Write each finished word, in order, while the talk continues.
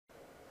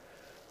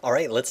All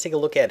right, let's take a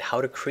look at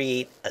how to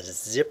create a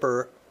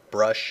zipper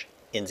brush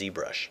in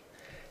ZBrush.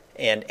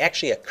 And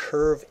actually a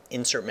curve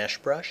insert mesh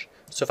brush.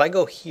 So if I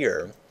go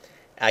here,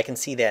 I can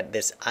see that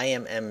this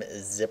IMM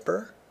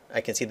zipper, I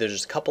can see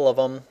there's a couple of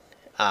them.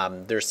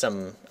 There's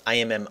some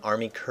IMM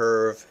army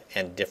curve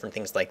and different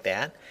things like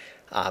that.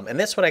 And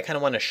that's what I kind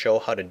of want to show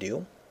how to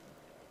do.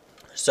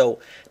 So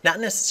not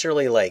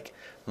necessarily like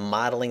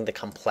modeling the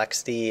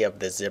complexity of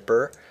the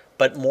zipper,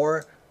 but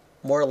more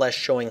or less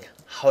showing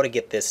how to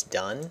get this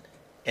done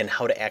and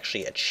how to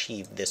actually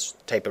achieve this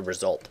type of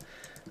result.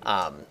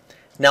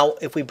 Now,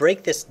 if we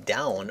break this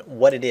down,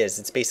 what it is,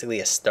 it's basically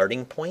a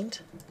starting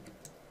point,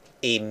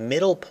 a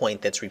middle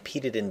point that's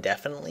repeated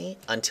indefinitely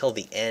until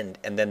the end,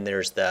 and then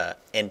there's the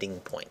ending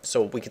point.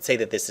 So we could say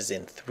that this is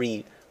in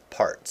 3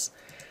 parts.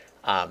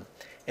 And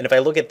if I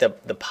look at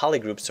the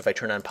polygroups, so if I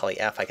turn on poly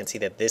F, I can see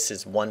that this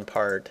is one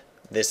part,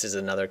 this is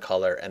another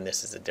color, and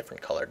this is a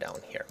different color down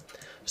here.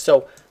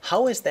 So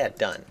how is that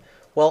done?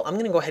 Well, I'm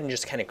going to go ahead and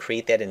just kind of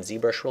create that in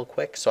ZBrush real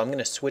quick. So I'm going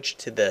to switch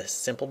to the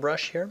simple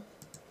brush here.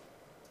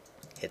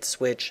 Hit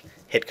switch,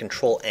 hit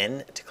Control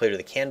N to clear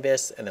the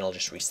canvas, and then I'll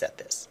just reset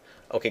this.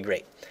 Okay,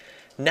 great.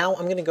 Now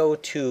I'm going to go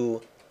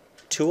to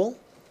Tool,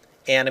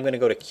 and I'm going to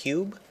go to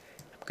Cube.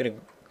 I'm going to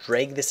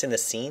drag this in the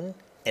scene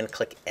and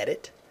click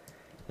Edit.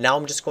 Now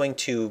I'm just going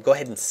to go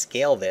ahead and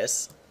scale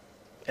this,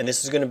 and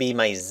this is going to be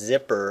my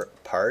zipper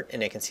part,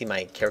 and I can see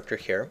my character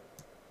here.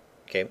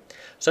 Okay,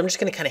 so I'm just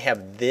going to kind of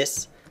have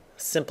this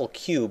simple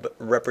cube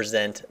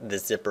represent the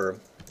zipper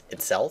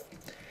itself.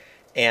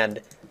 And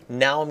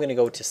now I'm going to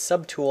go to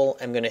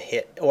Subtool. I'm going to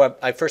hit, or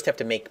I first have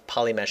to make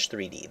Polymesh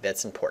 3D.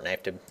 That's important. I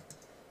have to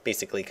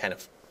basically kind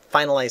of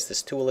finalize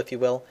this tool, if you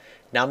will.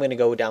 Now I'm going to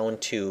go down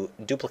to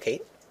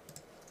Duplicate,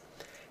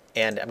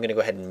 and I'm going to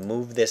go ahead and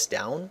move this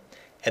down.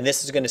 And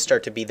this is going to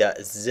start to be the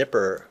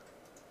zipper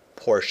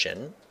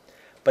portion.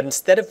 But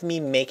instead of me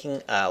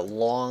making a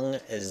long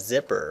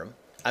zipper,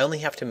 I only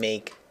have to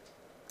make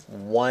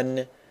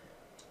one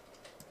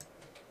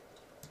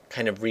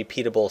kind of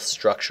repeatable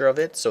structure of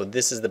it. So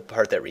this is the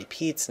part that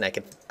repeats, and I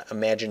can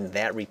imagine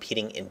that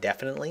repeating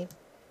indefinitely.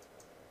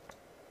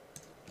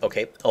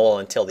 Okay, oh,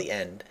 until the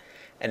end.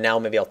 And now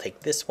maybe I'll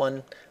take this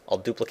one, I'll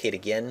duplicate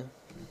again,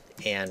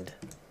 and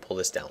pull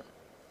this down.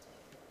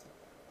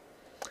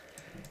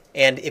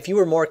 And if you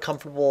were more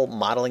comfortable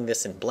modeling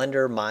this in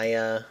Blender,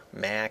 Maya,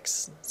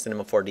 Max,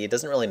 Cinema 4D, it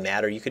doesn't really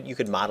matter. You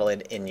could model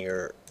it in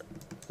your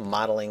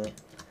modeling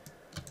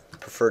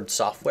preferred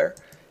software,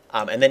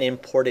 and then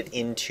import it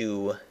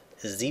into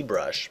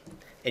ZBrush.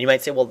 And you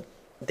might say, well,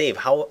 Dave,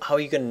 how are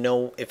you going to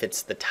know if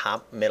it's the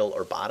top, middle,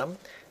 or bottom?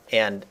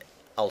 And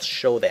I'll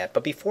show that.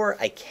 But before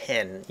I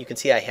can, you can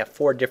see I have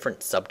 4 different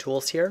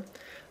subtools here.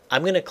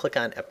 I'm going to click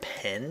on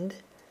Append,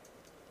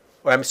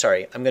 or I'm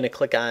sorry, I'm going to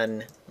click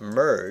on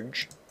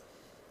Merge,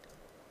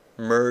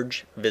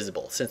 Merge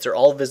Visible. Since they're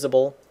all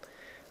visible,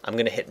 I'm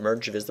going to hit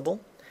Merge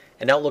Visible.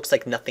 And now it looks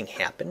like nothing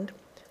happened.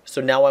 So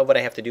now what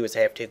I have to do is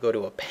I have to go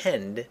to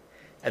Append,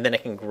 and then I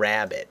can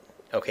grab it.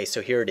 Okay,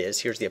 so here it is.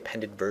 Here's the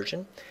appended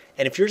version.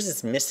 And if yours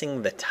is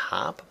missing the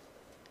top,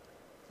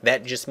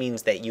 that just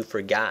means that you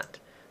forgot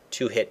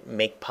to hit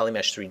Make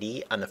Polymesh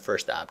 3D on the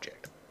first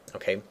object.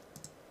 Okay,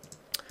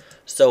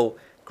 so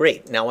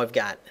great. Now I've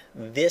got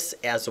this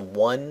as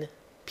one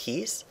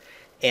piece.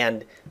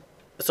 And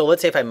so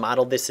let's say if I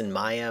modeled this in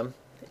Maya,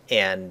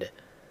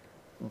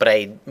 but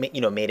I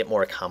made it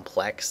more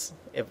complex,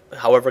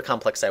 however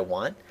complex I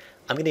want,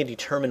 I'm going to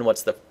determine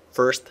what's the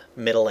first,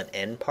 middle, and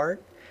end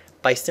part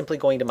by simply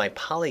going to my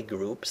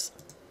polygroups.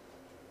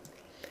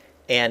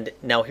 And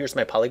now here's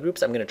my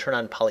polygroups. I'm going to turn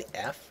on poly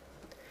F,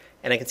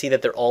 and I can see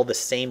that they're all the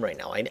same right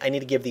now. I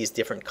need to give these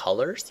different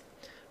colors.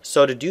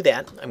 So to do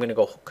that, I'm going to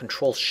go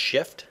Control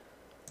Shift,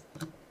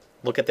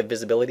 look at the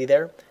visibility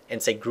there,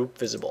 and say Group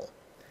Visible.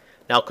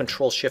 Now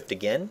Control Shift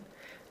again.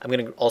 I'm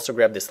going to also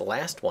grab this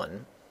last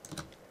one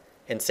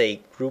and say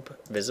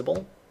Group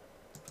Visible.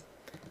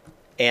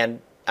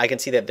 And I can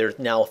see that there's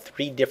now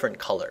 3 different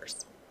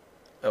colors.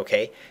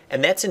 Okay,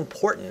 and that's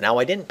important. Now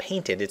I didn't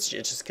paint it, it's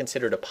just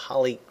considered a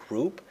poly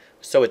group,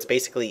 so it's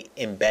basically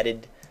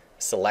embedded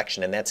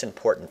selection, and that's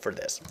important for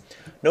this.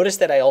 Notice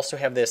that I also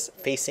have this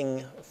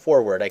facing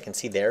forward, I can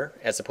see there,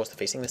 as opposed to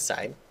facing the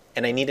side,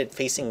 and I need it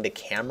facing the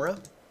camera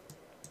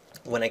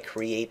when I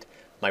create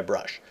my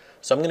brush.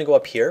 So I'm going to go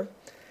up here,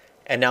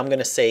 and now I'm going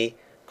to say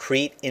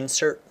Create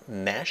Insert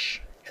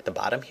Mesh at the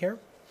bottom here,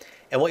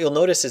 and what you'll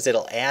notice is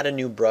it'll add a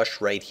new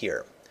brush right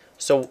here.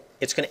 So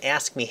it's going to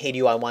ask me, hey,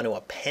 do I want to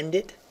append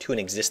it to an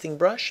existing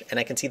brush? And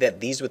I can see that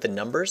these with the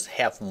numbers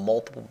have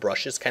multiple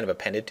brushes kind of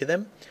appended to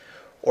them.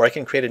 Or I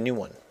can create a new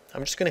one.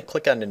 I'm just going to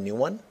click on the new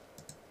one.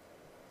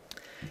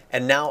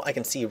 And now I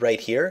can see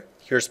right here,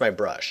 here's my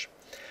brush.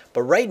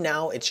 But right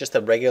now it's just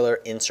a regular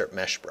insert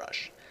mesh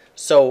brush.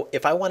 So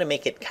if I want to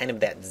make it kind of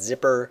that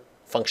zipper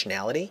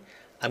functionality,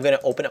 I'm going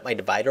to open up my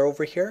divider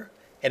over here,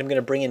 and I'm going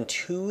to bring in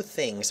 2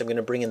 things. I'm going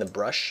to bring in the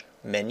brush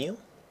menu.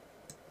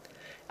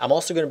 I'm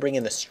also going to bring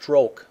in the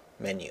stroke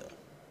menu.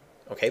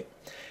 Okay,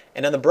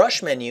 and on the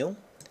brush menu,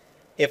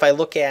 if I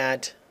look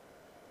at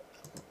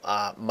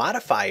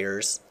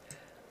modifiers,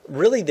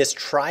 really this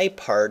try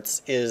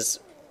parts is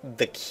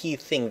the key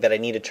thing that I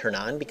need to turn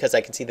on, because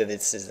I can see that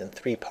this is in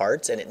 3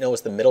 parts and it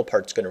knows the middle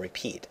part's going to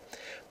repeat.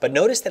 But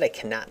notice that I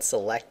cannot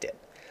select it.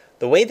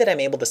 The way that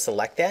I'm able to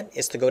select that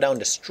is to go down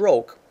to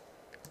stroke,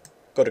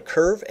 go to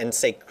curve, and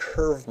say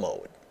curve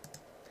mode.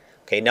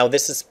 Okay, now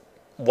this is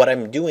what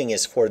I'm doing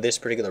is for this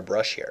particular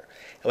brush here.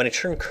 And when I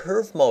turn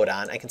curve mode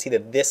on, I can see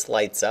that this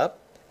lights up,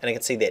 and I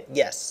can see that,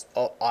 yes,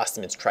 oh,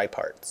 awesome, it's try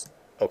parts.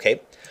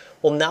 Okay,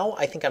 well now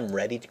I think I'm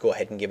ready to go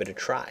ahead and give it a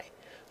try.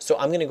 So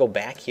I'm going to go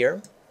back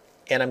here,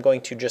 and I'm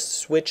going to just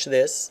switch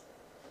this.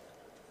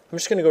 I'm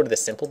just going to go to the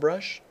simple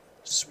brush,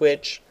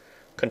 switch,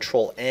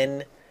 Control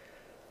N,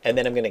 and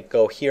then I'm going to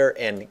go here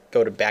and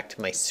go to back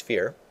to my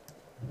sphere,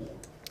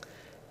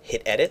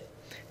 hit edit,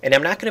 and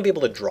I'm not going to be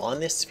able to draw on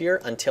this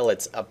sphere until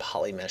it's a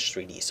Polymesh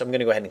 3D. So I'm going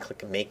to go ahead and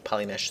click Make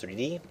Polymesh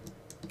 3D.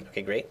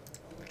 Okay, great.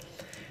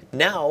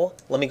 Now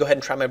let me go ahead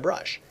and try my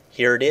brush.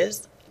 Here it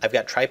is. I've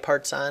got try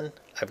parts on.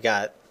 I've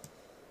got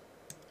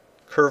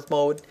curve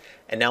mode,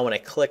 and now when I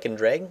click and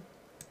drag,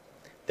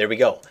 there we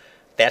go.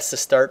 That's the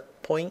start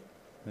point,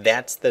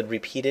 that's the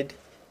repeated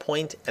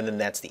point, and then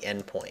that's the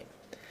end point.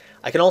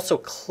 I can also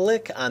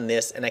click on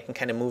this and I can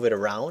kind of move it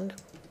around.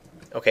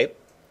 Okay,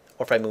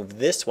 or if I move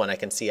this one, I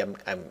can see I'm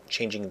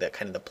changing the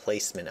kind of the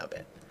placement of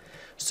it.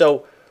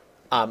 So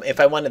if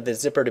I wanted the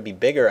zipper to be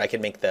bigger, I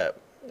can make the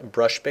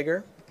brush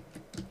bigger,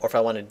 or if I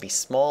wanted it to be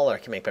smaller, I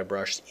can make my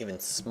brush even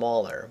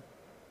smaller.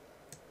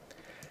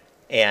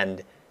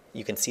 And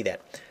you can see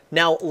that.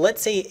 Now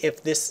let's say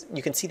if this,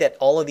 you can see that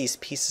all of these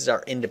pieces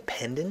are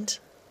independent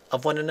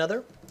of one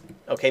another.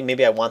 Okay,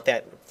 maybe I want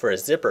that for a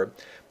zipper,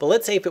 but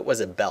let's say if it was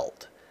a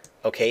belt.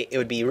 Okay, it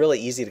would be really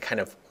easy to kind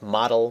of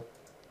model,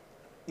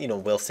 you know,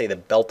 we'll say the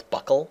belt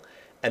buckle,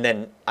 and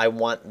then I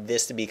want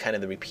this to be kind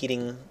of the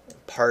repeating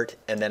part,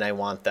 and then I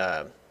want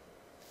the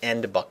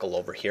end buckle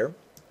over here.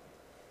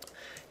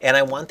 And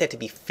I want that to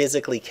be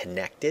physically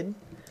connected.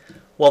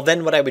 Well,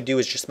 then what I would do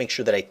is just make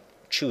sure that I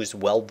choose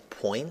weld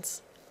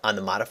points on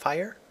the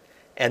modifier,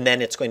 and then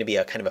it's going to be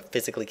a kind of a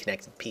physically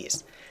connected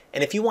piece.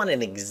 And if you want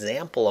an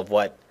example of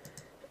what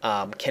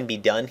can be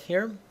done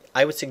here,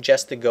 I would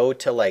suggest to go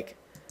to like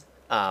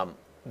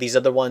these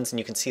other ones, and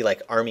you can see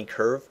like Army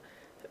Curve.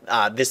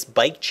 This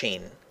bike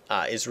chain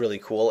is really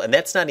cool, and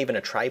that's not even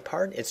a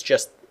tripart. It's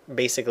just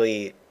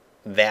basically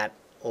that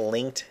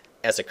linked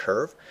as a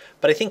curve.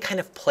 But I think kind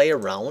of play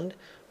around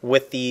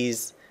with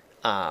these,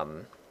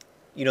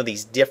 you know,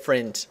 these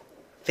different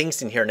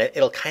things in here, and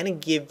it'll kind of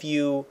give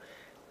you,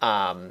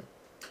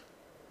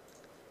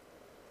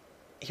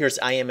 here's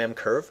IMM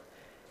Curve.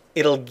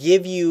 It'll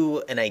give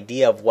you an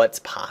idea of what's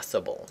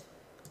possible,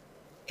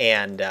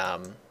 and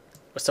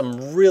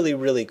some really,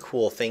 really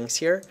cool things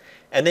here.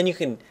 And then you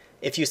can,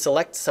 if you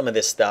select some of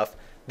this stuff,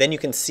 then you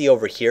can see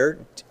over here,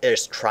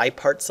 there's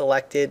tripart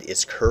selected,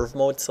 is curve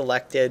mode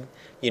selected,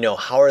 you know,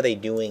 how are they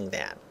doing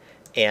that?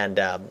 And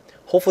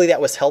hopefully that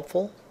was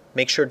helpful.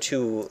 Make sure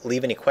to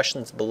leave any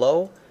questions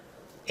below,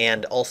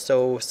 and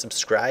also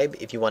subscribe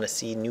if you want to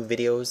see new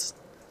videos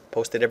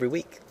posted every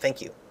week.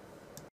 Thank you.